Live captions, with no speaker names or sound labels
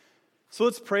So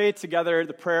let's pray together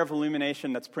the prayer of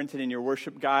illumination that's printed in your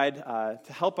worship guide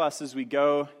to help us as we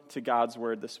go to God's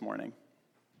word this morning.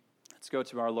 Let's go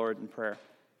to our Lord in prayer.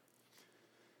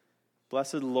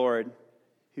 Blessed Lord,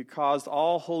 who caused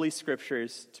all holy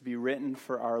scriptures to be written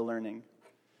for our learning,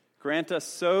 grant us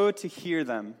so to hear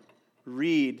them,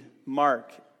 read,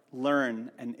 mark,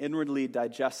 learn, and inwardly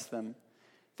digest them,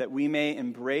 that we may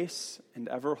embrace and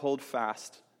ever hold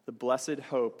fast the blessed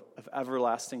hope of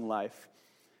everlasting life,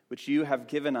 which you have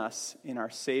given us in our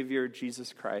Savior,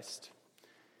 Jesus Christ.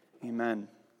 Amen.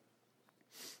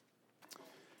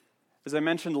 As I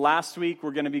mentioned last week,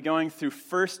 we're going to be going through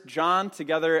 1 John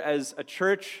together as a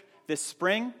church this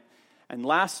spring. And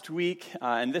last week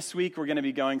and this week, we're going to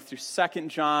be going through 2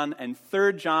 John and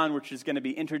 3 John, which is going to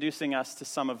be introducing us to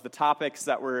some of the topics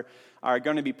that are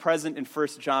going to be present in 1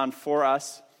 John for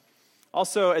us.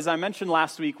 Also, as I mentioned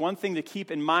last week, one thing to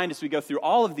keep in mind as we go through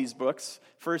all of these books,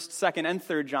 1st, 2nd, and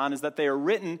 3rd John, is that they are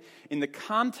written in the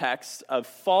context of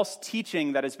false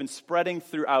teaching that has been spreading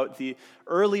throughout the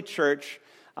early church,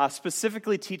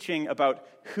 specifically teaching about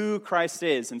who Christ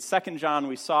is. In 2nd John,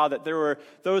 we saw that there were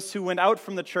those who went out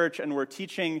from the church and were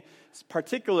teaching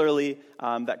particularly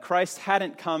that Christ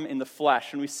hadn't come in the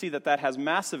flesh. And we see that that has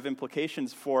massive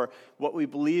implications for what we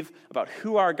believe about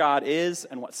who our God is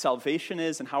and what salvation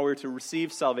is and how we're to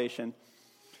receive salvation.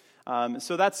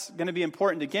 So that's going to be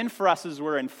important again for us as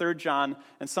we're in 3rd John,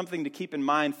 and something to keep in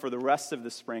mind for the rest of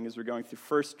the spring as we're going through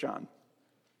 1st John.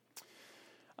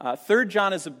 3rd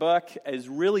John as a book is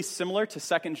really similar to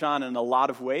 2nd John in a lot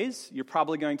of ways. You're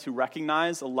probably going to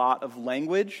recognize a lot of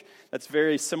language that's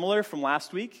very similar from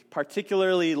last week,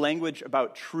 particularly language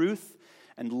about truth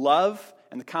and love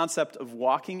and the concept of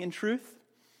walking in truth.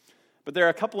 But there are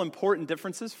a couple important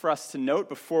differences for us to note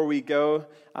before we go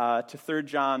to 3rd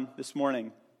John this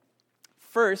morning.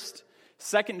 First,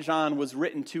 2nd John was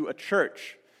written to a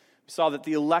church. We saw that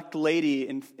the elect lady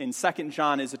in 2nd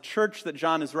John is a church that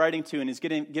John is writing to and is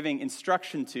giving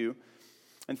instruction to.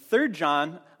 And 3rd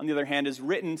John, on the other hand, is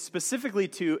written specifically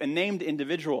to a named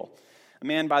individual, a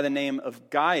man by the name of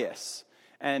Gaius.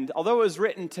 And although it was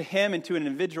written to him and to an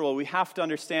individual, we have to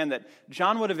understand that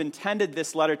John would have intended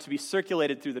this letter to be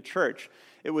circulated through the church.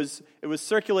 It was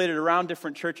circulated around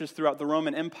different churches throughout the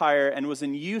Roman Empire and was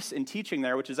in use in teaching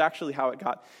there, which is actually how it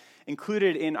got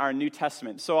included in our New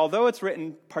Testament. So although it's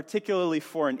written particularly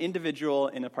for an individual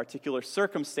in a particular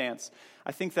circumstance,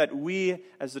 I think that we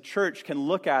as a church can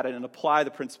look at it and apply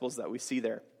the principles that we see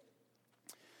there.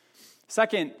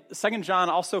 Second John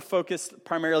also focused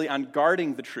primarily on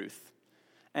guarding the truth.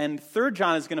 And 3rd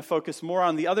John is going to focus more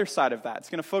on the other side of that. It's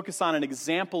going to focus on an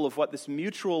example of what this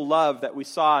mutual love that we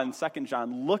saw in 2nd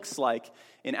John looks like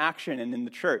in action and in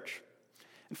the church.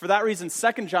 And for that reason,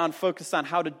 2nd John focused on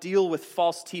how to deal with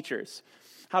false teachers,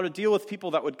 how to deal with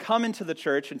people that would come into the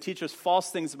church and teach us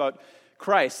false things about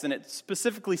Christ. And it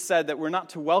specifically said that we're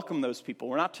not to welcome those people.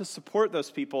 We're not to support those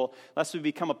people lest we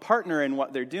become a partner in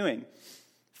what they're doing.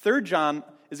 3rd John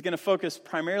is going to focus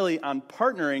primarily on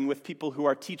partnering with people who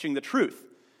are teaching the truth.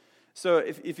 So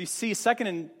if you see, 2nd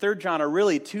and 3rd John are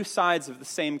really two sides of the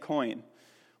same coin.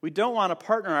 We don't want to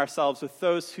partner ourselves with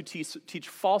those who teach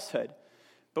falsehood.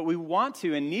 But we want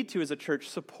to and need to, as a church,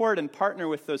 support and partner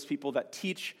with those people that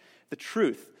teach the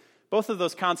truth. Both of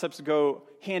those concepts go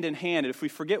hand in hand. And if we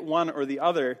forget one or the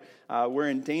other, we're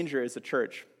in danger as a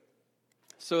church.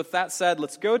 So with that said,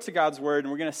 let's go to God's Word,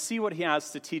 and we're going to see what He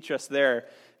has to teach us there.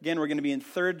 Again, we're going to be in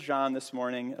 3rd John this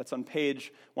morning. That's on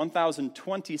page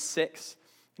 1026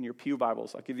 in your pew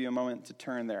Bibles. I'll give you a moment to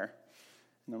turn there,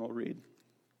 and then we'll read.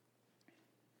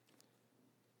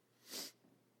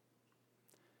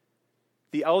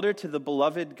 The elder to the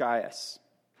beloved Gaius,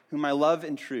 whom I love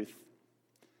in truth.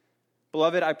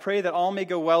 Beloved, I pray that all may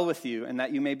go well with you, and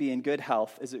that you may be in good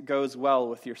health as it goes well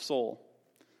with your soul.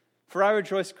 For I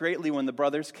rejoiced greatly when the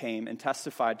brothers came and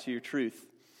testified to your truth,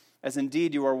 as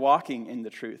indeed you are walking in the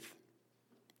truth.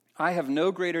 I have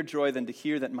no greater joy than to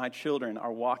hear that my children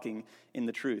are walking in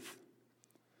the truth.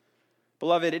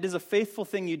 Beloved, it is a faithful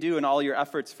thing you do in all your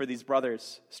efforts for these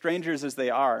brothers, strangers as they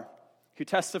are, who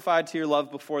testified to your love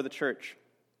before the church.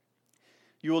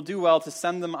 You will do well to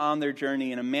send them on their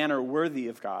journey in a manner worthy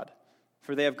of God,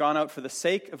 for they have gone out for the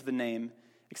sake of the name,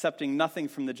 accepting nothing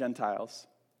from the Gentiles.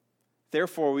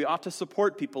 Therefore, we ought to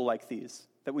support people like these,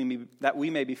 that we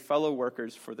may be fellow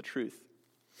workers for the truth.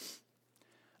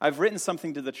 I've written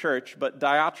something to the church, but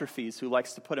Diotrephes, who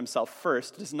likes to put himself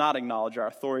first, does not acknowledge our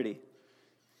authority.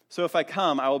 So if I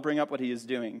come, I will bring up what he is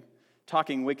doing,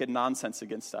 talking wicked nonsense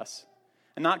against us.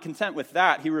 And not content with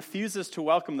that, he refuses to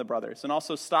welcome the brothers and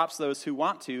also stops those who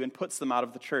want to and puts them out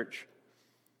of the church.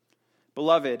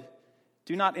 Beloved,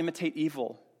 do not imitate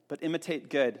evil, but imitate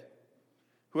good.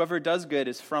 Whoever does good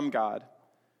is from God.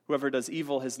 Whoever does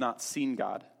evil has not seen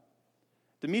God.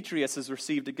 Demetrius has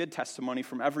received a good testimony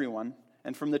from everyone,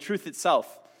 and from the truth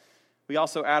itself. We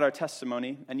also add our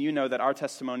testimony, and you know that our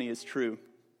testimony is true.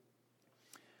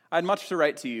 I had much to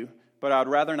write to you, but I would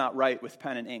rather not write with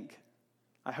pen and ink.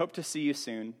 I hope to see you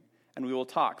soon, and we will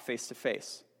talk face to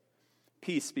face.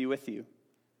 Peace be with you.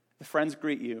 The friends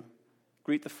greet you.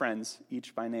 Greet the friends,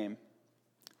 each by name.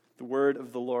 The word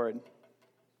of the Lord.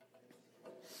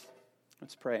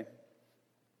 Let's pray.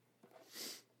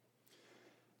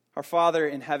 Our Father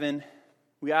in heaven,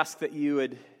 we ask that you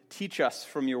would teach us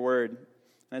from your word.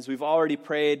 And as we've already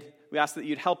prayed, we ask that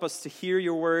you'd help us to hear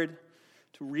your word,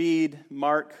 to read,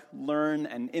 mark, learn,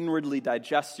 and inwardly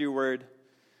digest your word.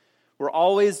 We're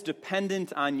always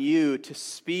dependent on you to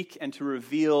speak and to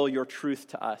reveal your truth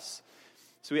to us.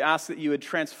 So we ask that you would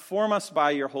transform us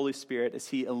by your Holy Spirit as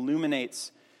he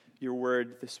illuminates your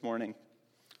word this morning.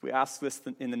 We ask this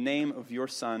in the name of your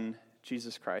Son,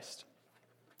 Jesus Christ.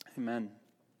 Amen.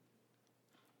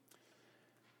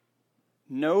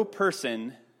 No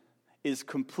person is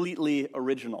completely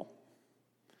original.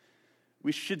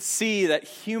 We should see that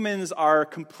humans are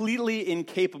completely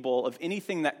incapable of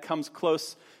anything that comes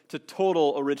close to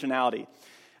total originality.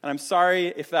 And I'm sorry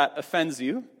if that offends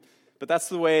you, but that's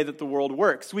the way that the world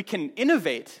works. We can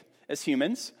innovate as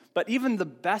humans, but even the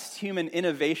best human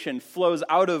innovation flows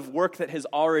out of work that has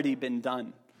already been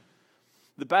done.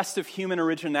 The best of human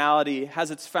originality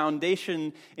has its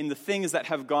foundation in the things that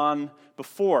have gone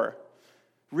before.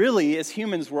 Really, as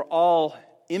humans, we're all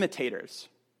imitators.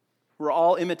 We're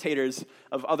all imitators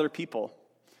of other people.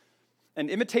 And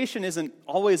imitation isn't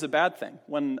always a bad thing.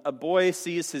 When a boy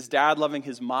sees his dad loving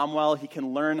his mom well, he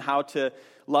can learn how to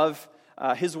love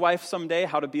his wife someday,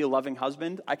 how to be a loving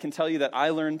husband. I can tell you that I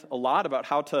learned a lot about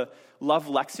how to love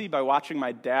Lexi by watching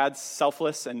my dad's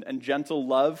selfless and gentle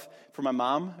love for my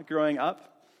mom growing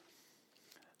up.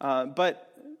 But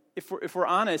if we're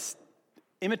honest,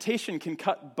 imitation can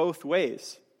cut both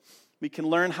ways. We can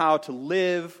learn how to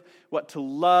live, what to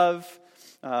love.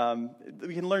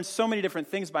 We can learn so many different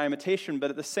things by imitation,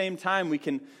 but at the same time, we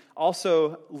can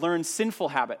also learn sinful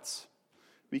habits.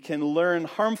 We can learn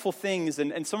harmful things,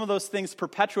 and some of those things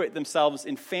perpetuate themselves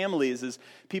in families as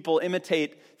people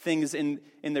imitate things in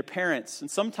their parents. And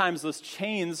sometimes those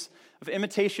chains of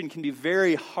imitation can be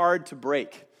very hard to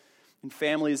break in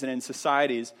families and in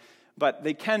societies, but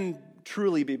they can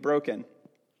truly be broken.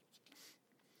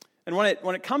 And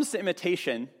when it comes to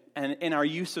imitation and in our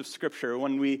use of Scripture,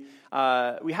 when we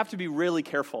have to be really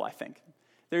careful, I think.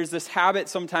 There's this habit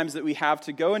sometimes that we have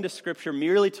to go into Scripture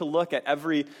merely to look at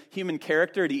every human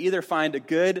character to either find a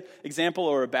good example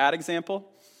or a bad example.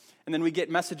 And then we get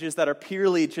messages that are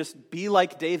purely just be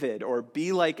like David or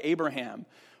be like Abraham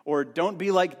or don't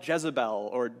be like Jezebel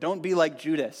or don't be like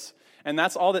Judas. And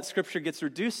that's all that Scripture gets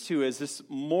reduced to is this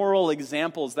moral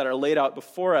examples that are laid out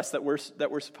before us that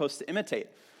we're supposed to imitate.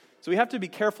 So we have to be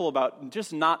careful about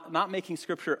just not making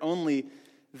Scripture only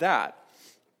that.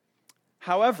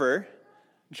 However,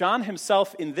 John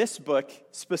himself in this book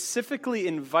specifically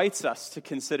invites us to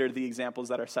consider the examples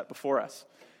that are set before us,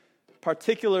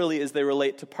 particularly as they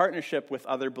relate to partnership with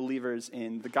other believers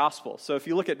in the gospel. So if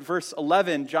you look at verse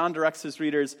 11, John directs his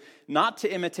readers not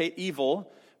to imitate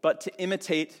evil, but to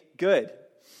imitate good.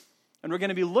 And we're going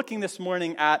to be looking this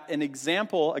morning at an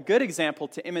example, a good example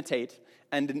to imitate,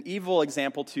 and an evil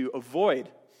example to avoid.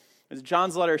 As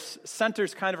John's letter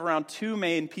centers kind of around two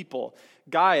main people,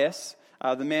 Gaius,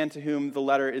 the man to whom the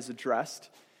letter is addressed,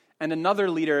 and another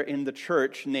leader in the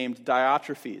church named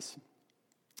Diotrephes.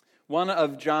 One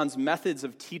of John's methods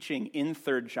of teaching in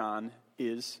 3 John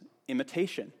is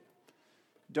imitation.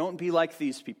 Don't be like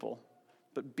these people,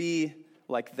 but be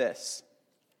like this.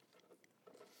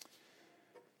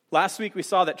 Last week we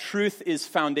saw that truth is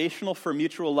foundational for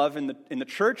mutual love in the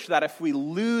church, that if we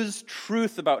lose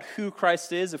truth about who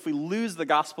Christ is, if we lose the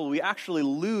gospel, we actually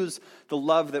lose the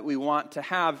love that we want to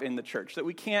have in the church, that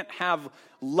we can't have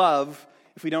love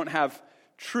if we don't have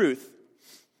truth.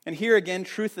 And here again,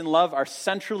 truth and love are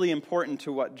centrally important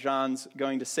to what John's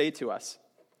going to say to us.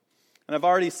 And I've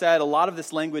already said a lot of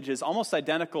this language is almost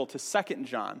identical to 2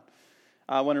 John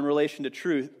when in relation to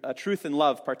truth and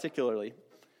love particularly.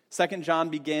 2 John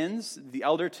begins, the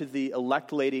elder to the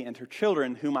elect lady and her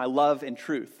children, whom I love in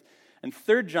truth. And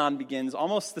 3 John begins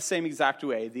almost the same exact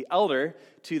way, the elder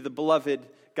to the beloved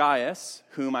Gaius,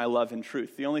 whom I love in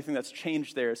truth. The only thing that's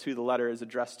changed there is who the letter is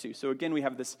addressed to. So again, we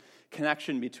have this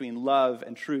connection between love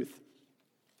and truth.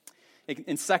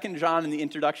 In 2 John, in the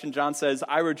introduction, John says,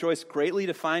 I rejoice greatly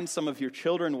to find some of your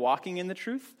children walking in the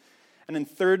truth. And in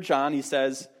 3 John, he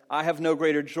says, I have no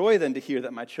greater joy than to hear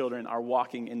that my children are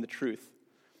walking in the truth.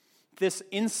 this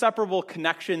inseparable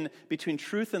connection between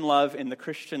truth and love in the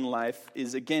Christian life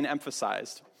is again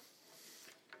emphasized.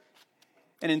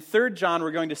 And in 3 John,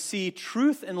 we're going to see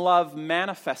truth and love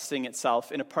manifesting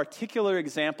itself in a particular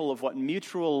example of what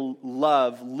mutual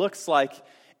love looks like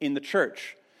in the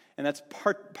church. And that's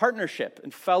partnership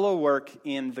and fellow work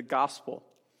in the gospel.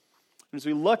 And as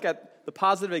we look at the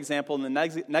positive example and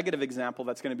the negative example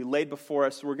that's going to be laid before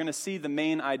us, we're going to see the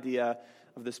main idea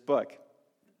of this book.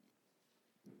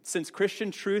 Since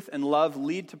Christian truth and love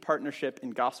lead to partnership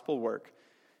in gospel work,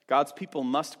 God's people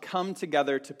must come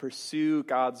together to pursue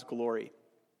God's glory.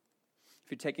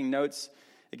 If you're taking notes,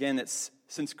 again, it's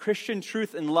since Christian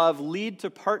truth and love lead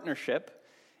to partnership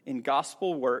in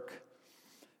gospel work,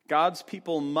 God's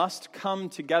people must come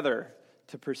together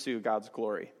to pursue God's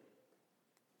glory.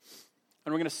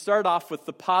 And we're going to start off with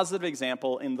the positive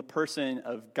example in the person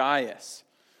of Gaius.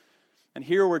 And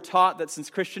here we're taught that since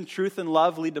Christian truth and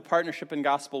love lead to partnership in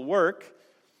gospel work,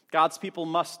 God's people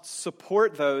must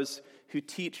support those who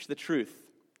teach the truth.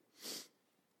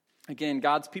 Again,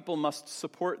 God's people must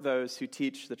support those who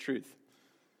teach the truth.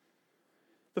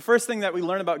 The first thing that we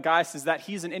learn about Gaius is that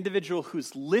he's an individual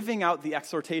who's living out the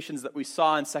exhortations that we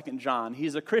saw in 2 John.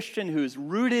 He's a Christian who's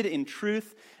rooted in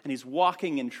truth, and he's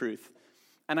walking in truth.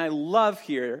 And I love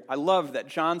that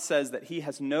John says that he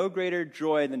has no greater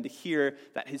joy than to hear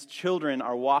that his children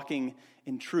are walking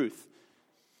in truth.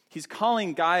 He's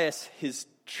calling Gaius his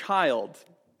child,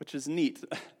 which is neat.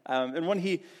 And when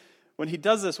he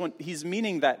does this, he's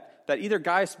meaning that either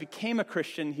Gaius became a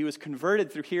Christian, he was converted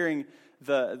through hearing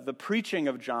the preaching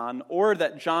of John, or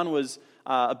that John was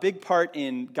a big part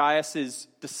in Gaius's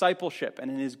discipleship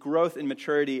and in his growth in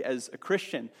maturity as a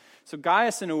Christian. So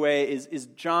Gaius, in a way, is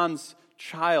John's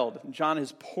child. John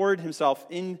has poured himself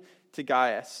into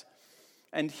Gaius.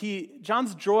 And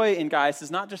John's joy in Gaius is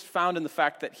not just found in the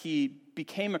fact that he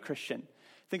became a Christian.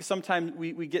 I think sometimes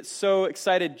we get so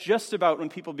excited just about when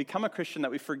people become a Christian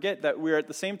that we forget that we're at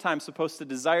the same time supposed to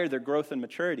desire their growth and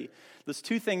maturity. Those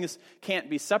two things can't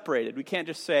be separated. We can't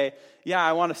just say, yeah,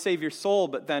 I want to save your soul,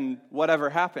 but then whatever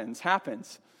happens.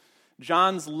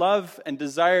 John's love and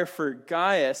desire for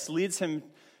Gaius leads him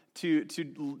to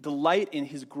delight in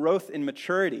his growth in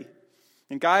maturity.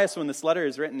 And Gaius, when this letter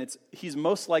is written, he's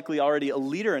most likely already a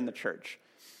leader in the church.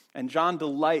 And John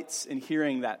delights in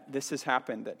hearing that this has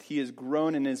happened, that he has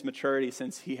grown in his maturity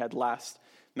since he had last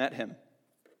met him.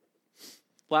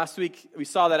 Last week, we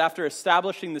saw that after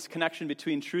establishing this connection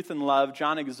between truth and love,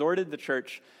 John exhorted the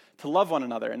church to love one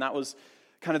another. And that was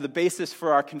kind of the basis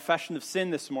for our confession of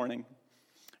sin this morning.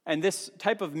 And this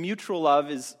type of mutual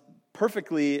love is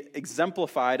perfectly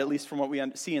exemplified, at least from what we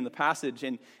see in the passage,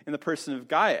 in the person of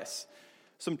Gaius.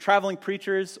 Some traveling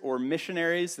preachers or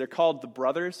missionaries, they're called the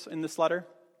brothers in this letter.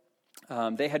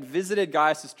 They had visited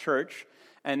Gaius' church,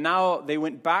 and now they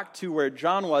went back to where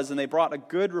John was, and they brought a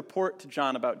good report to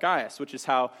John about Gaius, which is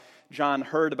how John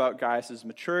heard about Gaius'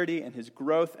 maturity and his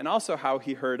growth, and also how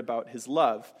he heard about his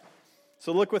love.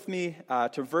 So look with me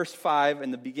to verse 5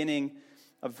 and the beginning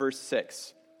of verse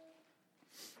 6.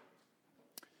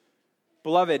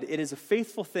 Beloved, it is a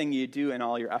faithful thing you do in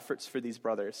all your efforts for these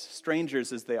brothers,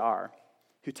 strangers as they are,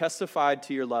 who testified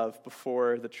to your love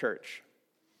before the church.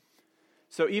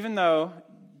 So even though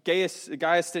Gaius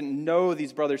didn't know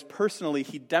these brothers personally,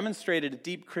 he demonstrated a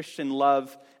deep Christian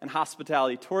love and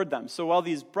hospitality toward them. So while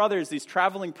these brothers, these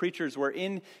traveling preachers, were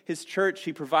in his church,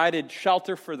 he provided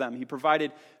shelter for them. He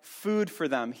provided food for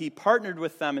them. He partnered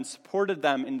with them and supported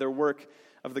them in their work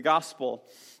of the gospel.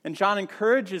 And John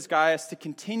encourages Gaius to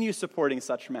continue supporting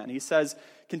such men. He says,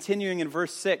 continuing in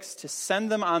verse 6, to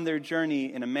send them on their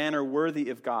journey in a manner worthy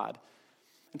of God.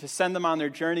 And to send them on their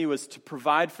journey was to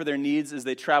provide for their needs as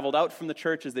they traveled out from the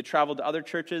church, as they traveled to other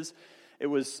churches. It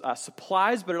was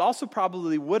supplies, but it also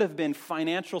probably would have been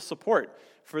financial support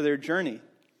for their journey.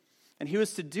 And he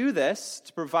was to do this,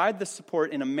 to provide the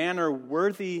support in a manner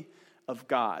worthy of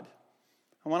God.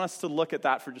 I want us to look at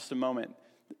that for just a moment.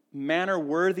 Manner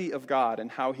worthy of God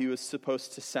and how he was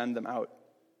supposed to send them out.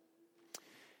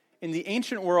 In the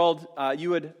ancient world,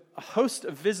 you would host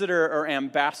a visitor or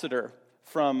ambassador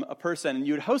from a person, and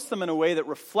you would host them in a way that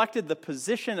reflected the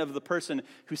position of the person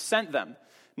who sent them,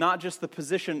 not just the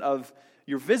position of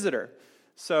your visitor.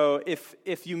 So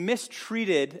if you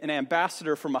mistreated an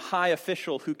ambassador from a high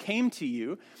official who came to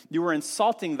you, you were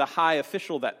insulting the high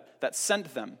official that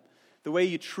sent them. The way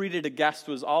you treated a guest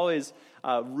was always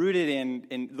rooted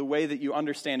in the way that you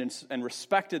understand and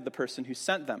respected the person who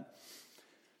sent them.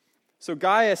 So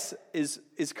Gaius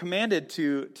is commanded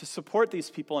to support these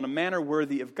people in a manner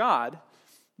worthy of God,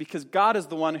 because God is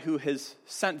the one who has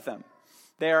sent them.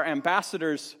 They are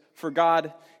ambassadors for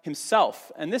God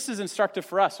himself. And this is instructive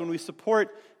for us. When we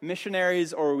support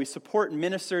missionaries or we support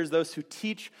ministers, those who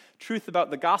teach truth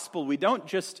about the gospel, we don't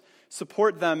just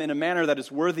support them in a manner that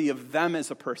is worthy of them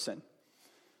as a person.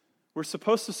 We're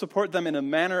supposed to support them in a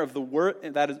manner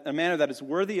that is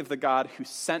worthy of the God who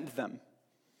sent them.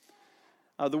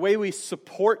 The way we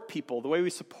support people, the way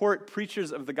we support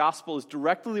preachers of the gospel is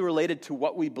directly related to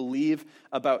what we believe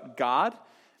about God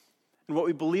and what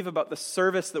we believe about the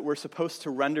service that we're supposed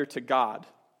to render to God.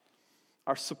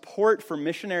 Our support for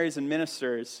missionaries and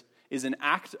ministers is an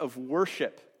act of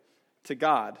worship to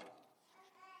God.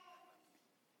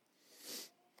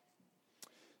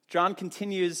 John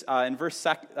continues in verse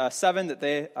 7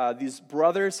 that these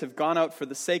brothers have gone out for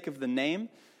the sake of the name.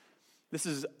 This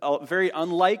is very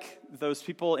unlike those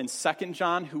people in 2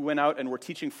 John who went out and were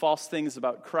teaching false things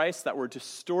about Christ, that were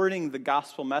distorting the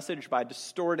gospel message by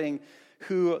distorting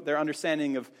their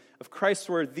understanding of Christ's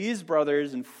word. These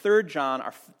brothers in 3 John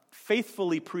are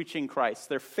faithfully preaching Christ.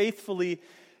 They're faithfully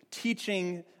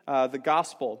teaching the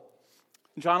gospel.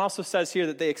 John also says here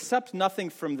that they accept nothing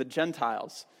from the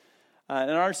Gentiles.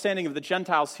 And our understanding of the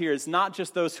Gentiles here is not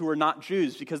just those who are not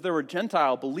Jews, because there were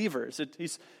Gentile believers.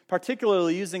 He's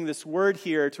particularly using this word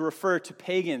here to refer to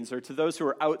pagans or to those who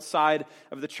are outside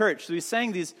of the church. So he's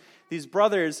saying these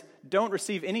brothers don't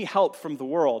receive any help from the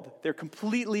world. They're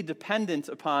completely dependent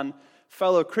upon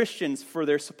fellow Christians for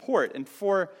their support. And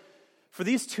for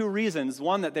these two reasons,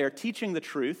 one, that they are teaching the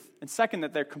truth, and second,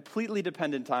 that they're completely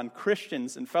dependent on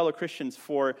Christians and fellow Christians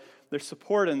for their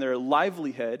support and their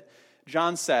livelihood,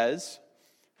 John says,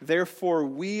 therefore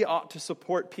we ought to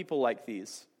support people like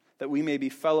these, that we may be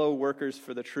fellow workers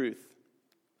for the truth.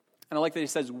 And I like that he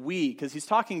says we, because he's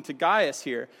talking to Gaius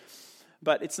here.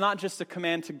 But it's not just a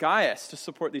command to Gaius to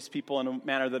support these people in a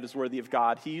manner that is worthy of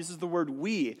God. He uses the word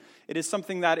we. It is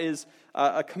something that is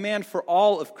a command for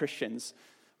all of Christians.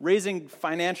 Raising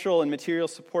financial and material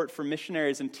support for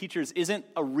missionaries and teachers isn't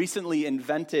a recently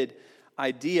invented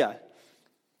idea.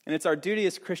 And it's our duty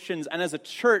as Christians and as a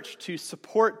church to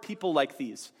support people like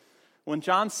these. When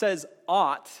John says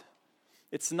ought,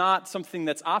 it's not something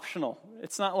that's optional.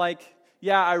 It's not like,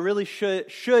 yeah, I really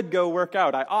should go work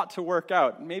out. I ought to work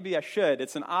out. Maybe I should.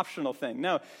 It's an optional thing.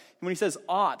 No, when he says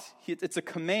ought, it's a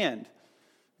command.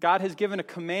 God has given a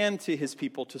command to his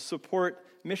people to support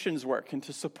missions work and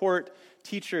to support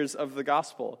teachers of the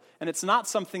gospel. And it's not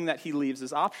something that he leaves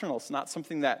as optional. It's not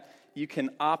something that you can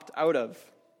opt out of.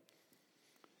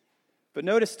 But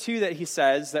notice, too, that he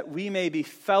says that we may be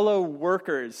fellow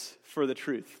workers for the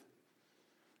truth.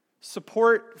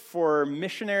 Support for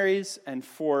missionaries and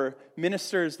for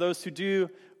ministers, those who do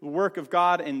the work of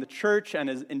God in the church and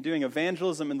in doing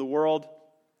evangelism in the world.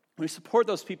 When we support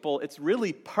those people, it's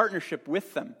really partnership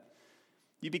with them.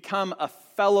 You become a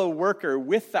fellow worker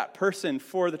with that person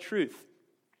for the truth.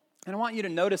 And I want you to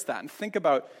notice that and think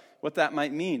about what that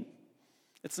might mean.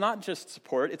 It's not just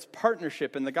support, it's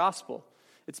partnership in the gospel.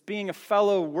 It's being a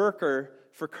fellow worker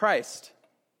for Christ.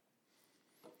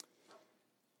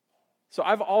 So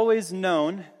I've always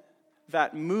known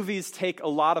that movies take a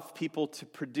lot of people to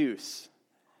produce.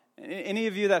 Any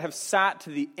of you that have sat to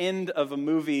the end of a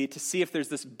movie to see if there's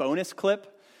this bonus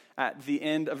clip at the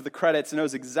end of the credits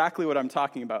knows exactly what I'm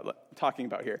talking about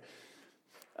here.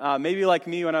 Maybe like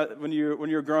me when you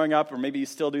were growing up, or maybe you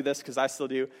still do this because I still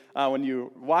do. When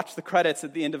you watch the credits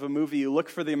at the end of a movie, you look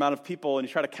for the amount of people and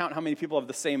you try to count how many people have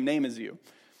the same name as you.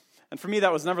 And for me,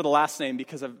 that was never the last name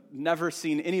because I've never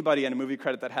seen anybody in a movie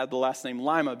credit that had the last name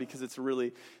Lima because it's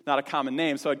really not a common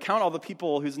name. So I'd count all the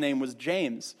people whose name was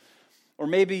James. Or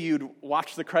maybe you'd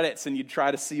watch the credits and you'd try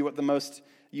to see what the most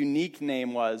unique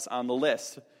name was on the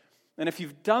list. And if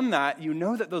you've done that, you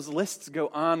know that those lists go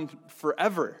on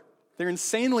forever. They're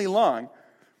insanely long.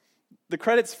 The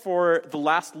credits for the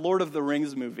last Lord of the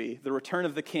Rings movie, The Return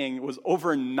of the King, was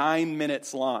over 9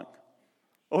 minutes long.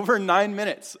 Over 9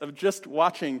 minutes of just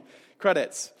watching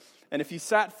credits. And if you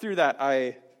sat through that,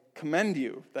 I commend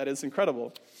you. That is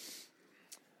incredible.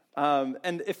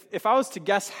 And if I was to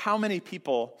guess how many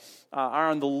people are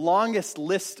on the longest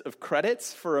list of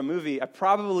credits for a movie, I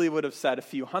probably would have said a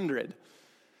few hundred.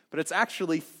 But it's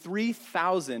actually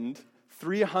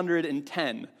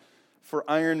 3,310 for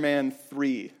Iron Man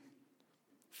 3.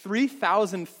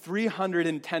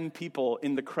 3,310 people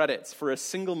in the credits for a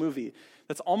single movie.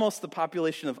 That's almost the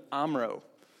population of Amro,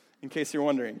 in case you're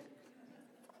wondering.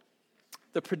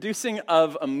 The producing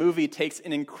of a movie takes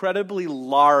an incredibly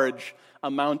large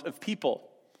amount of people.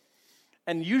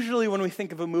 And usually when we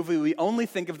think of a movie, we only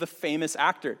think of the famous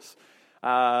actors.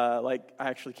 I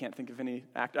actually can't think of any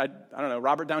actor. I don't know,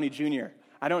 Robert Downey Jr.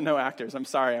 I don't know actors. I'm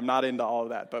sorry, I'm not into all of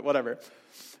that, but whatever.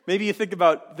 Maybe you think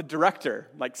about the director,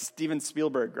 like Steven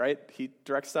Spielberg, right? He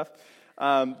directs stuff.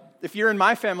 If you're in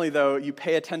my family, though, you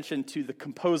pay attention to the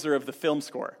composer of the film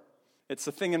score. It's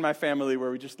a thing in my family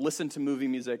where we just listen to movie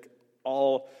music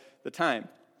all the time.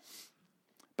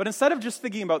 But instead of just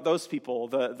thinking about those people,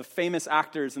 the famous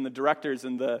actors and the directors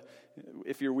and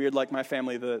if you're weird like my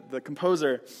family, the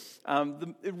composer,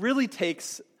 it really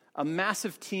takes a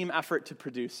massive team effort to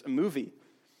produce a movie.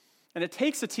 And it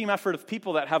takes a team effort of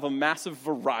people that have a massive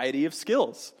variety of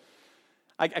skills.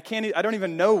 I don't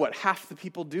even know what half the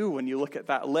people do when you look at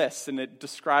that list, and it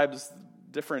describes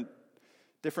different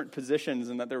positions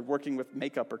and that they're working with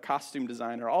makeup or costume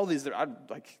design or all these. I'm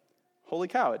like, holy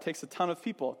cow, it takes a ton of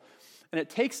people. And it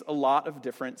takes a lot of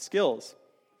different skills.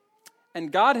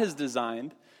 And God has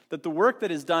designed that the work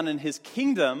that is done in his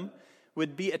kingdom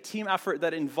would be a team effort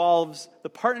that involves the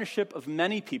partnership of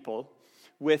many people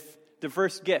with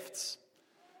diverse gifts.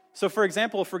 So, for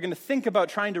example, if we're going to think about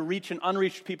trying to reach an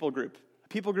unreached people group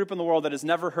in the world that has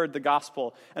never heard the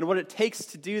gospel, and what it takes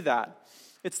to do that,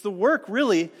 it's the work,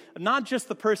 really, of not just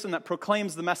the person that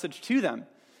proclaims the message to them.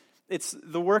 It's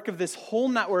the work of this whole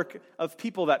network of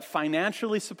people that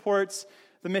financially supports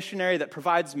the missionary, that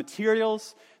provides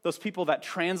materials, those people that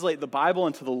translate the Bible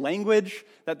into the language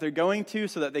that they're going to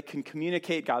so that they can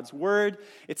communicate God's word.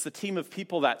 It's the team of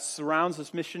people that surrounds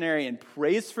this missionary and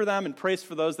prays for them and prays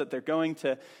for those that they're going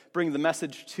to bring the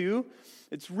message to.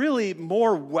 It's really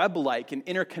more web-like and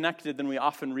interconnected than we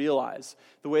often realize,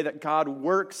 the way that God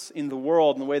works in the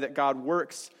world and the way that God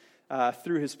works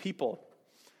through his people.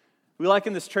 We like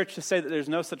in this church to say that there's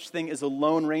no such thing as a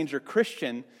Lone Ranger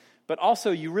Christian, but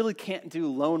also you really can't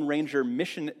do Lone Ranger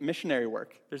missionary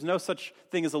work. There's no such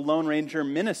thing as a Lone Ranger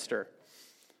minister.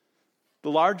 The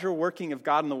larger working of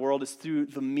God in the world is through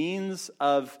the means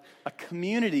of a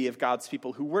community of God's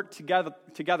people who work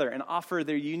together and offer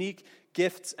their unique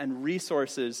gifts and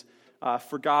resources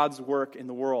for God's work in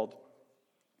the world.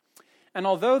 And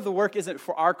although the work isn't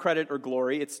for our credit or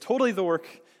glory, it's totally the work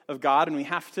of God, and we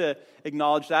have to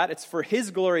acknowledge that. It's for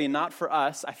his glory and not for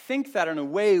us. I think that in a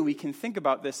way we can think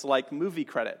about this like movie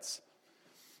credits.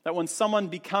 That when someone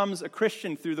becomes a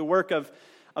Christian through the work of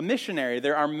a missionary,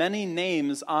 there are many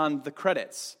names on the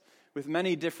credits with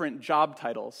many different job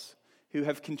titles who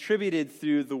have contributed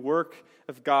through the work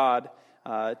of God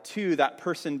to that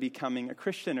person becoming a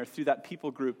Christian or through that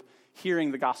people group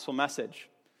hearing the gospel message.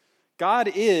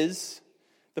 God is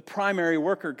the primary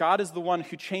worker. God is the one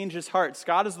who changes hearts.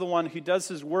 God is the one who does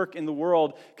his work in the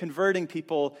world, converting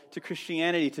people to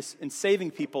Christianity and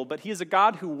saving people. But he is a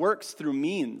God who works through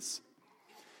means.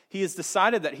 He has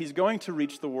decided that he's going to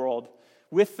reach the world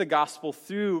with the gospel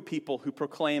through people who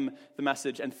proclaim the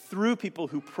message and through people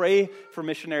who pray for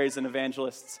missionaries and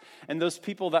evangelists and those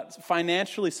people that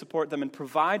financially support them and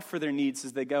provide for their needs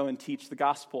as they go and teach the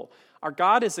gospel. Our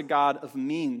God is a God of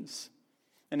means.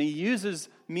 And he uses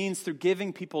means through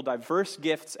giving people diverse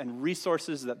gifts and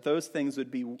resources that those things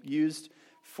would be used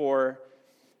for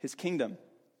his kingdom.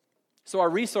 So our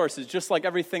resources, just like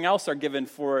everything else, are given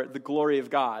for the glory of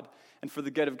God and for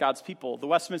the good of God's people. The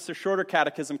Westminster Shorter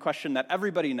Catechism question that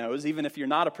everybody knows, even if you're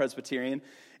not a Presbyterian,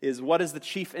 is what is the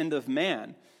chief end of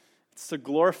man? It's to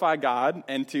glorify God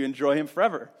and to enjoy him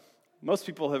forever. Most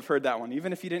people have heard that one,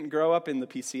 even if you didn't grow up in the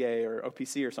PCA or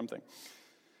OPC or something.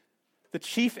 The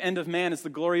chief end of man is the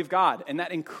glory of God, and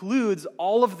that includes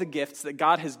all of the gifts that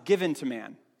God has given to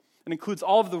man. It includes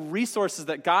all of the resources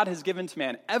that God has given to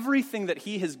man. Everything that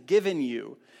he has given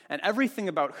you and everything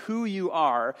about who you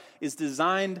are is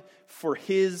designed for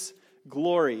his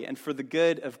glory and for the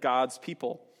good of God's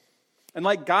people. And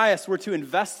like Gaius, we're to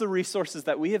invest the resources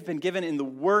that we have been given in the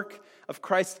work of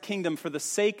Christ's kingdom for the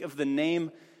sake of the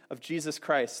name of Jesus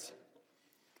Christ.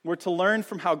 We're to learn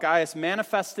from how Gaius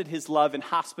manifested his love in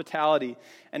hospitality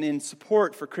and in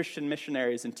support for Christian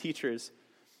missionaries and teachers.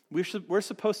 We're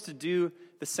supposed to do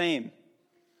the same.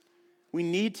 We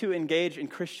need to engage in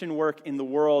Christian work in the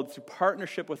world through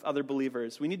partnership with other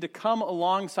believers. We need to come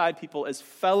alongside people as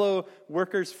fellow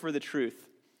workers for the truth.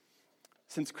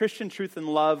 Since Christian truth and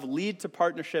love lead to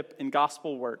partnership in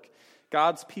gospel work,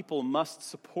 God's people must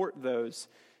support those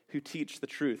who teach the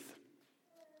truth.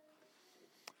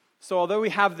 So although we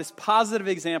have this positive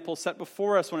example set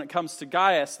before us when it comes to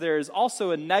Gaius, there is also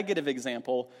a negative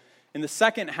example in the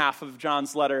second half of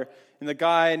John's letter in the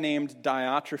guy named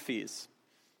Diotrephes.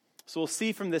 So we'll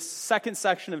see from this second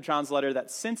section of John's letter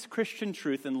that since Christian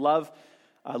truth and love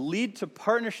lead to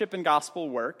partnership in gospel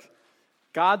work,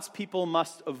 God's people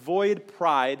must avoid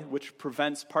pride, which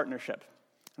prevents partnership.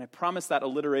 And I promise that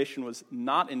alliteration was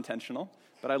not intentional,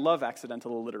 but I love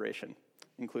accidental alliteration,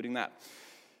 including that.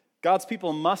 God's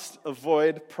people must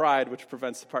avoid pride, which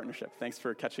prevents the partnership. Thanks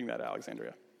for catching that,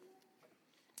 Alexandria.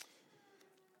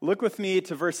 Look with me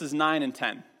to verses 9 and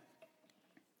 10.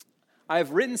 I have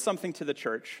written something to the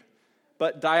church,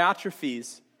 but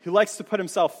Diotrephes, who likes to put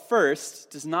himself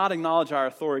first, does not acknowledge our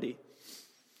authority.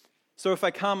 So if I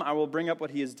come, I will bring up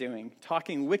what he is doing,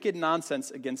 talking wicked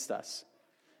nonsense against us.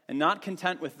 And not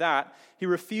content with that, he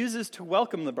refuses to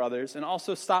welcome the brothers and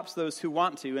also stops those who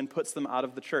want to and puts them out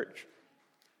of the church.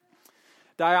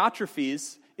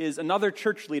 Diotrephes is another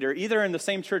church leader, either in the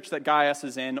same church that Gaius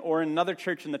is in or in another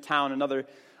church in the town, another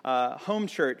home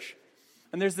church.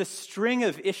 And there's this string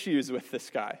of issues with this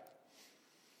guy.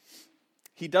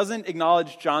 He doesn't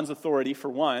acknowledge John's authority, for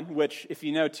one, which, if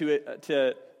you know,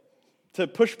 to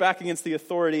push back against the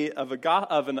authority of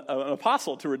an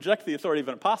apostle, to reject the authority of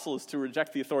an apostle is to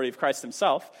reject the authority of Christ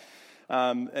himself.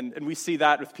 And we see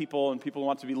that with people, and people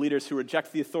want to be leaders who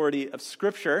reject the authority of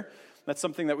Scripture. That's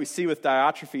something that we see with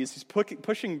Diotrephes. He's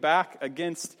pushing back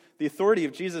against the authority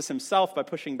of Jesus himself by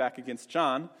pushing back against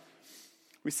John.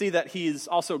 We see that he's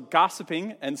also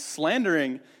gossiping and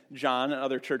slandering John and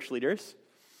other church leaders.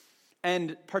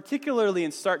 And particularly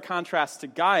in stark contrast to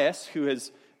Gaius, who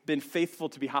has been faithful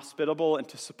to be hospitable and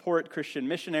to support Christian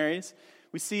missionaries,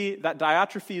 we see that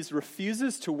Diotrephes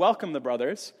refuses to welcome the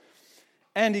brothers,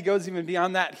 and he goes even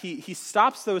beyond that. He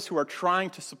stops those who are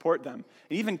trying to support them,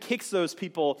 and even kicks those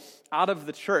people out of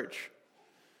the church.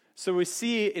 So we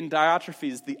see in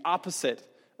Diotrephes the opposite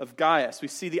of Gaius. We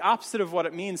see the opposite of what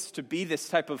it means to be this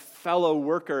type of fellow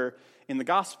worker in the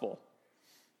gospel.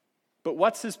 But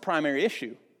what's his primary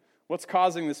issue? What's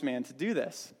causing this man to do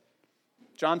this?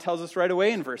 John tells us right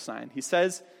away in verse 9. He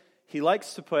says he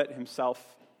likes to put himself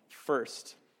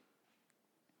first.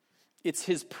 It's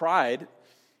his pride.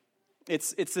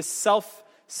 It's this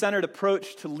self-centered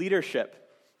approach to leadership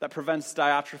that prevents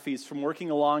Diotrephes from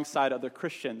working alongside other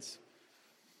Christians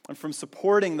and from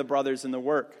supporting the brothers in the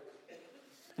work.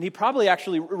 And he probably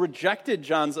actually rejected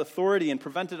John's authority and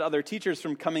prevented other teachers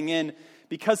from coming in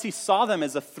because he saw them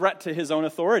as a threat to his own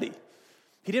authority.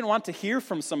 He didn't want to hear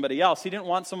from somebody else. He didn't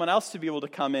want someone else to be able to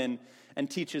come in and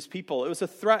teach his people. It was a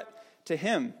threat to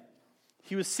him.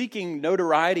 He was seeking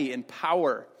notoriety and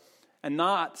power and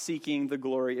not seeking the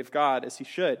glory of God as he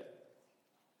should.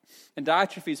 And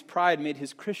Diotrephes' pride made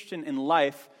his Christian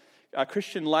life and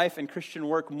Christian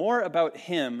work more about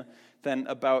him than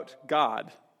about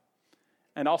God,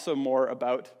 and also more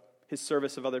about his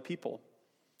service of other people.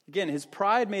 Again, his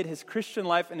pride made his Christian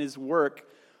life and his work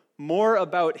more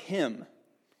about him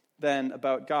than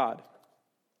about God.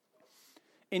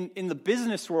 In the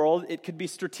business world, it could be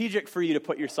strategic for you to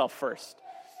put yourself first,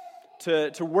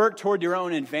 to work toward your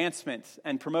own advancement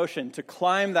and promotion, to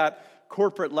climb that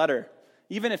corporate ladder,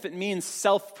 even if it means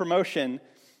self-promotion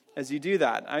as you do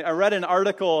that. I read an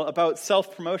article about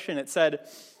self-promotion. It said,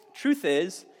 truth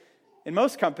is, in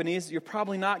most companies, you're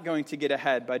probably not going to get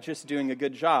ahead by just doing a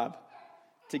good job.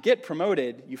 To get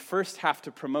promoted, you first have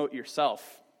to promote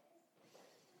yourself.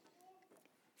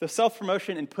 The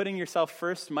self-promotion and putting yourself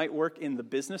first might work in the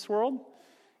business world.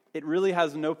 It really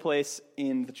has no place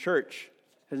in the church.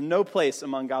 It has no place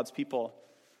among God's people.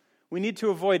 We need to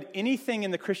avoid anything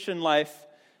in the Christian life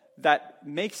that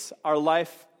makes our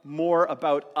life more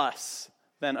about us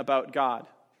than about God.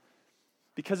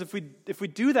 Because if we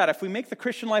do that, if we make the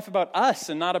Christian life about us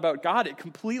and not about God, it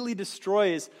completely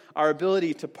destroys our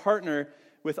ability to partner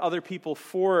with other people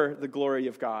for the glory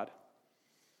of God.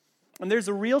 And there's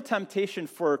a real temptation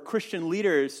for Christian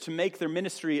leaders to make their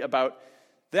ministry about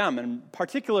them, and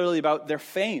particularly about their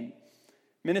fame.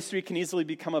 Ministry can easily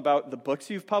become about the books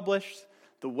you've published,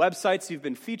 the websites you've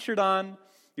been featured on,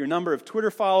 your number of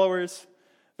Twitter followers,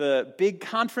 the big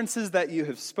conferences that you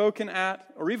have spoken at,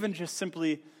 or even just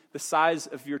simply the size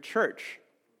of your church.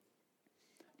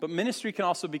 But ministry can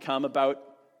also become about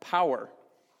power.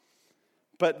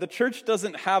 But the church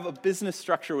doesn't have a business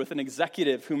structure with an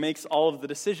executive who makes all of the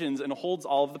decisions and holds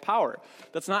all of the power.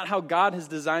 That's not how God has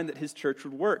designed that his church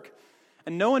would work.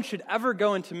 And no one should ever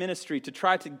go into ministry to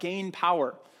try to gain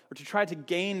power or to try to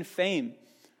gain fame.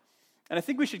 And I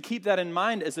think we should keep that in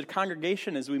mind as a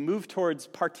congregation as we move towards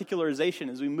particularization,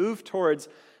 as we move towards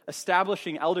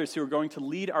establishing elders who are going to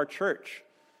lead our church.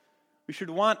 We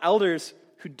should want elders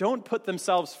who don't put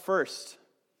themselves first.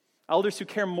 Elders who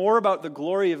care more about the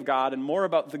glory of God and more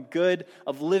about the good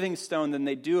of Livingstone than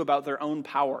they do about their own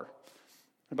power,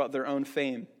 about their own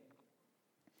fame.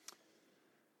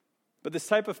 But this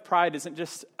type of pride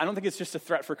I don't think it's just a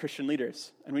threat for Christian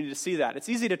leaders, and we need to see that. It's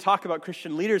easy to talk about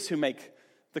Christian leaders who make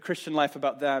the Christian life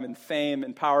about them and fame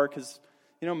and power, because,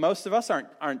 most of us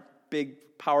aren't big,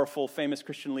 powerful, famous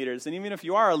Christian leaders. And even if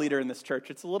you are a leader in this church,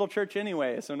 it's a little church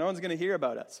anyway, so no one's going to hear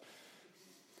about us.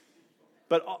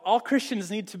 But all Christians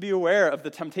need to be aware of the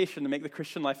temptation to make the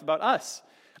Christian life about us.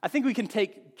 I think we can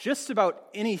take just about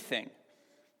anything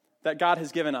that God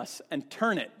has given us and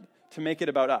turn it to make it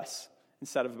about us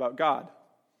instead of about God.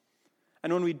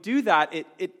 And when we do that,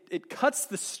 it cuts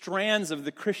the strands of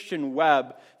the Christian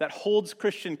web that holds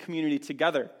Christian community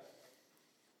together.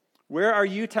 Where are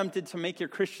you tempted to make your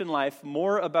Christian life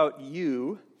more about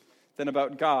you than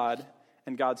about God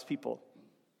and God's people?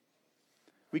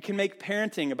 We can make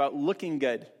parenting about looking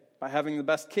good by having the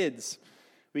best kids.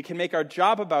 We can make our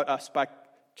job about us by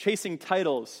chasing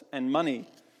titles and money.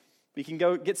 We can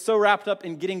get so wrapped up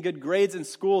in getting good grades in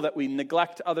school that we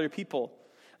neglect other people.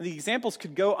 And the examples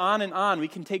could go on and on. We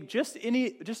can take just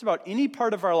about any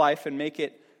part of our life and make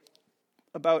it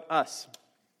about us.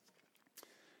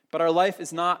 But our life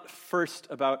is not first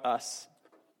about us.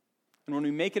 And when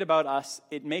we make it about us,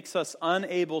 it makes us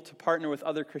unable to partner with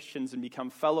other Christians and become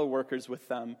fellow workers with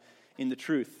them in the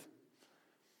truth.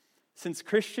 Since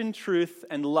Christian truth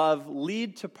and love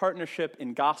lead to partnership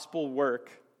in gospel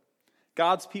work,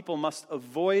 God's people must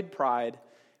avoid pride,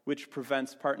 which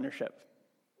prevents partnership.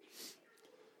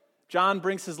 John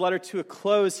brings his letter to a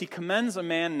close. He commends a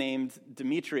man named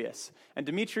Demetrius. And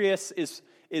Demetrius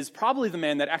is probably the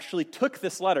man that actually took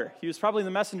this letter. He was probably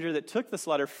the messenger that took this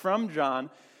letter from John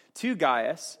to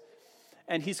Gaius.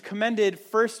 And he's commended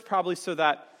first probably so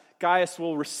that Gaius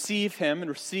will receive him and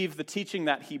receive the teaching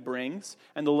that he brings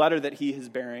and the letter that he is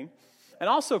bearing. And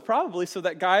also probably so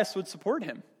that Gaius would support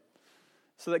him.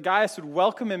 So that Gaius would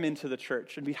welcome him into the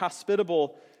church and be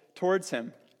hospitable towards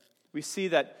him. We see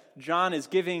that John is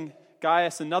giving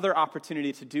Gaius another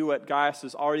opportunity to do what Gaius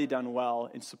has already done well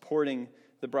in supporting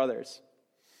the brothers.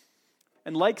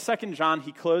 And like 2 John,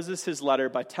 he closes his letter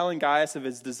by telling Gaius of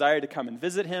his desire to come and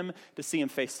visit him, to see him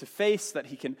face to face, that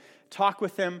he can talk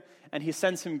with him, and he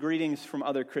sends him greetings from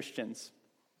other Christians.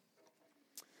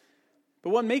 But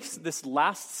what makes this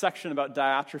last section about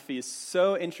Diotrephes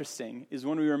so interesting is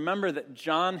when we remember that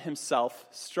John himself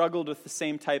struggled with the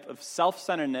same type of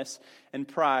self-centeredness and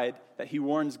pride that he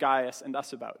warns Gaius and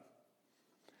us about.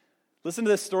 Listen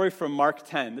to this story from Mark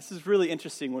 10. This is really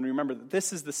interesting when we remember that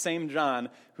this is the same John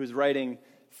who's writing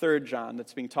 3 John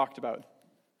that's being talked about.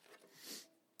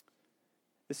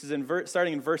 This is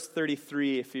starting in verse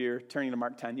 33 if you're turning to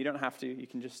Mark 10. You don't have to. You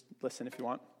can just listen if you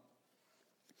want.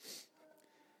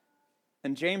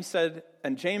 And James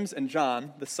and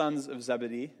John, the sons of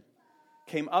Zebedee,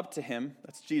 came up to him,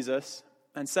 that's Jesus,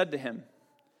 and said to him,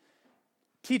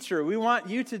 "Teacher, we want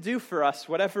you to do for us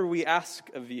whatever we ask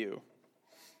of you."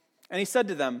 And he said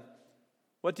to them,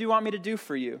 "What do you want me to do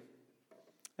for you?"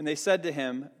 And they said to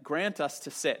him, "Grant us to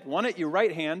sit, one at your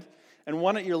right hand and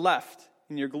one at your left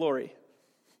in your glory."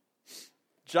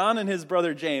 John and his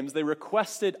brother James, they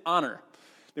requested honor.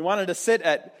 They wanted to sit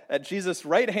at Jesus'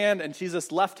 right hand and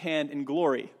Jesus' left hand in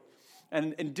glory.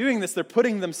 And in doing this, they're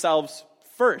putting themselves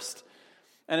first.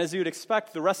 And as you would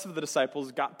expect, the rest of the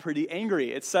disciples got pretty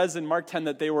angry. It says in Mark 10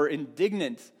 that they were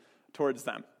indignant towards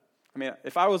them. I mean,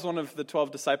 if I was one of the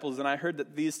 12 disciples and I heard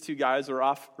that these two guys were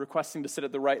off requesting to sit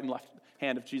at the right and left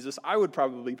hand of Jesus, I would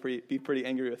probably be pretty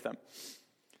angry with them.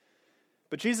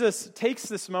 But Jesus takes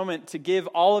this moment to give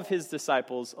all of his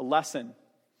disciples a lesson.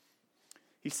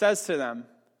 He says to them,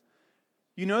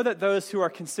 "You know that those who are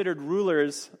considered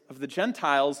rulers of the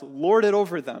Gentiles lord it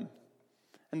over them,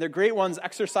 and their great ones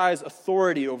exercise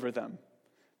authority over them.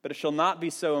 But it shall not be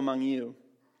so among you.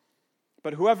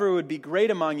 But whoever would be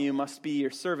great among you must be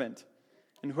your servant,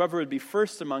 and whoever would be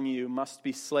first among you must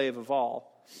be slave of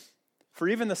all. For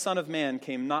even the Son of Man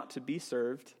came not to be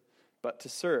served, but to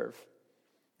serve,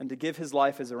 and to give his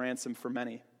life as a ransom for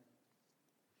many."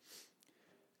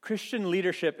 Christian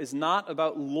leadership is not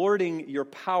about lording your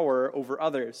power over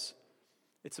others.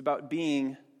 It's about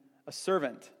being a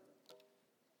servant.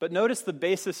 But notice the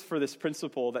basis for this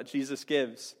principle that Jesus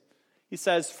gives. He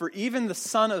says, "For even the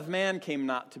Son of Man came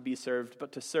not to be served,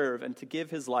 but to serve, and to give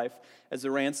his life as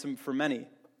a ransom for many."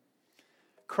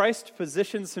 Christ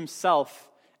positions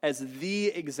himself as the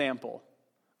example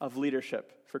of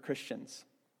leadership for Christians.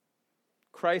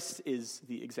 Christ is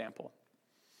the example.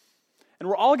 And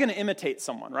we're all going to imitate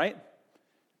someone, right?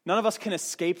 None of us can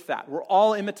escape that. We're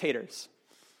all imitators.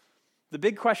 The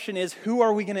big question is, who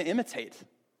are we going to imitate?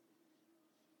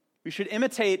 We should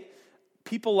imitate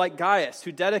people like Gaius,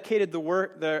 who dedicated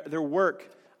their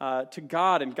work to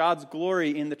God and God's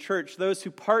glory in the church, those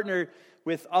who partner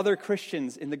with other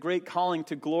Christians in the great calling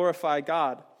to glorify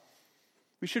God.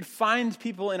 We should find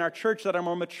people in our church that are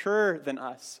more mature than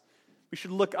us. We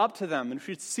should look up to them, and we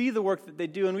should see the work that they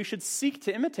do, and we should seek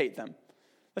to imitate them.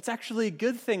 That's actually a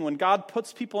good thing when God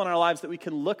puts people in our lives that we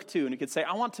can look to, and we can say,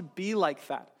 "I want to be like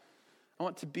that. I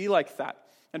want to be like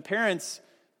that." And parents,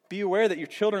 Be aware that your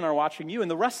children are watching you.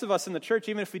 And the rest of us in the church,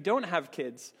 even if we don't have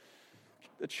kids,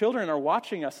 the children are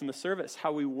watching us in the service,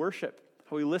 how we worship,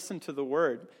 how we listen to the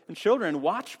word. And children,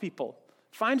 watch people.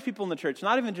 Find people in the church,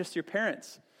 not even just your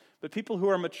parents, but people who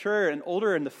are mature and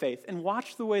older in the faith, and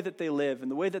watch the way that they live and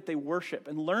the way that they worship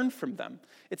and learn from them.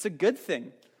 It's a good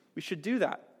thing. We should do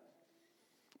that.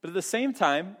 But at the same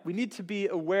time, we need to be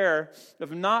aware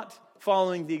of not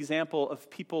following the example of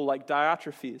people like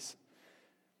Diotrephes.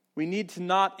 We need to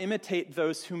not imitate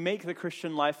those who make the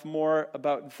Christian life more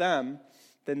about them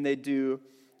than they do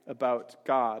about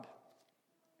God.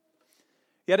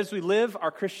 Yet as we live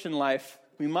our Christian life,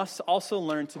 we must also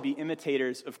learn to be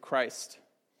imitators of Christ.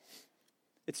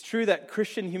 It's true that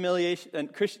Christ's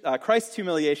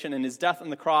humiliation and his death on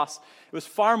the cross, it was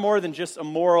far more than just a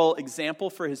moral example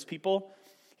for his people.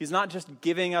 He's not just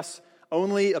giving us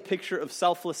only a picture of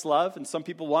selfless love, and some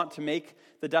people want to make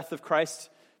the death of Christ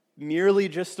merely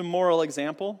just a moral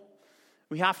example.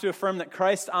 We have to affirm that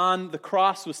Christ on the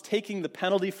cross was taking the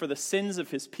penalty for the sins of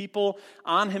his people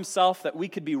on himself, that we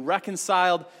could be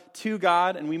reconciled to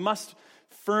God, and we must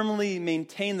firmly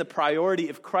maintain the priority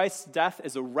of Christ's death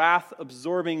as a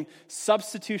wrath-absorbing,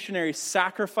 substitutionary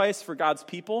sacrifice for God's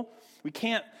people. We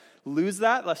can't lose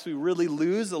that, lest we really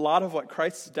lose a lot of what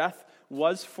Christ's death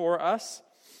was for us.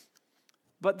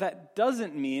 But that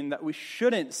doesn't mean that we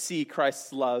shouldn't see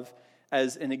Christ's love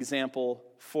as an example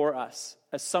for us,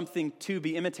 as something to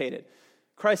be imitated.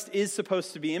 Christ is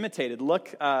supposed to be imitated.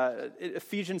 Look,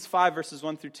 Ephesians 5, verses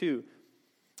 1 through 2.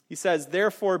 He says,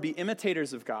 "Therefore be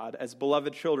imitators of God as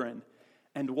beloved children,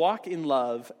 and walk in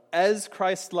love as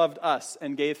Christ loved us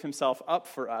and gave himself up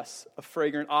for us, a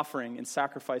fragrant offering and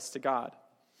sacrifice to God."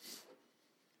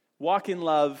 Walk in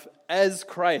love as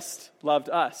Christ loved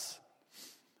us.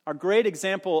 Our great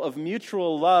example of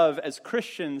mutual love as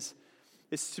Christians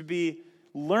is to be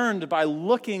learned by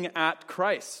looking at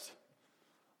Christ.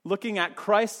 Looking at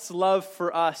Christ's love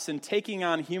for us and taking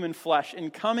on human flesh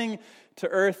and coming to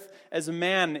earth as a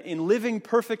man and living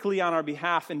perfectly on our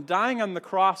behalf and dying on the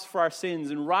cross for our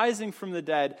sins and rising from the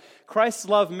dead. Christ's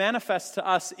love manifest to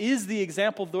us is the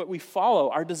example that we follow.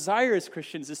 Our desire as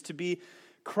Christians is to be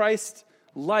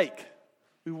Christ-like.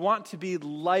 We want to be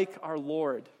like our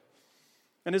Lord.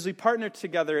 And as we partner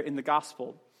together in the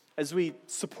gospel, as we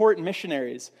support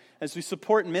missionaries, as we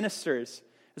support ministers,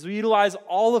 as we utilize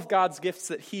all of God's gifts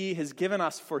that he has given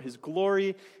us for his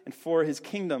glory and for his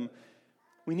kingdom,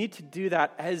 we need to do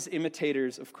that as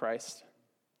imitators of Christ.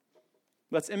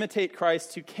 Let's imitate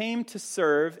Christ who came to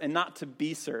serve and not to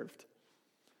be served.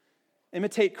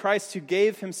 Imitate Christ who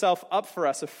gave himself up for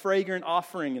us, a fragrant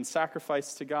offering and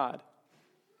sacrifice to God.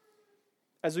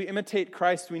 As we imitate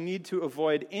Christ, we need to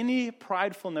avoid any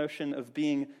prideful notion of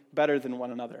being better than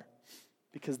one another,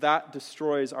 because that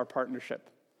destroys our partnership.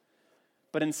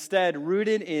 But instead,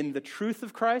 rooted in the truth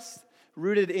of Christ,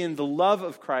 rooted in the love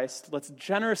of Christ, let's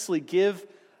generously give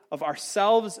of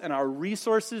ourselves and our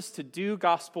resources to do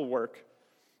gospel work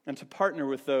and to partner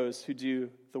with those who do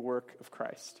the work of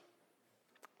Christ.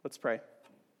 Let's pray.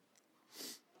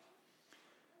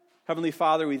 Heavenly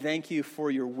Father, we thank you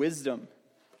for your wisdom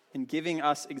in giving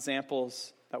us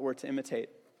examples that we're to imitate.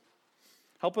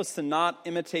 Help us to not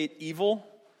imitate evil,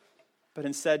 but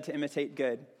instead to imitate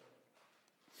good.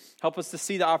 Help us to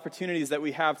see the opportunities that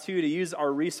we have, too, to use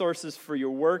our resources for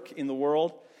your work in the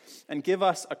world, and give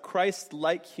us a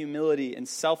Christ-like humility and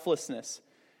selflessness,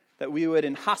 that we would,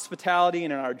 in hospitality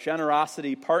and in our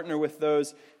generosity, partner with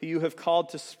those who you have called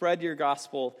to spread your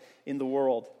gospel in the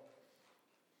world.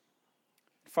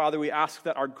 Father, we ask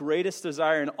that our greatest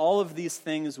desire in all of these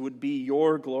things would be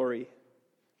your glory.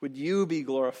 Would you be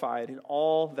glorified in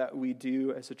all that we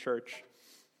do as a church?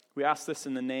 We ask this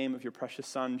in the name of your precious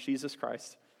Son, Jesus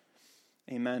Christ.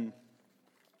 Amen.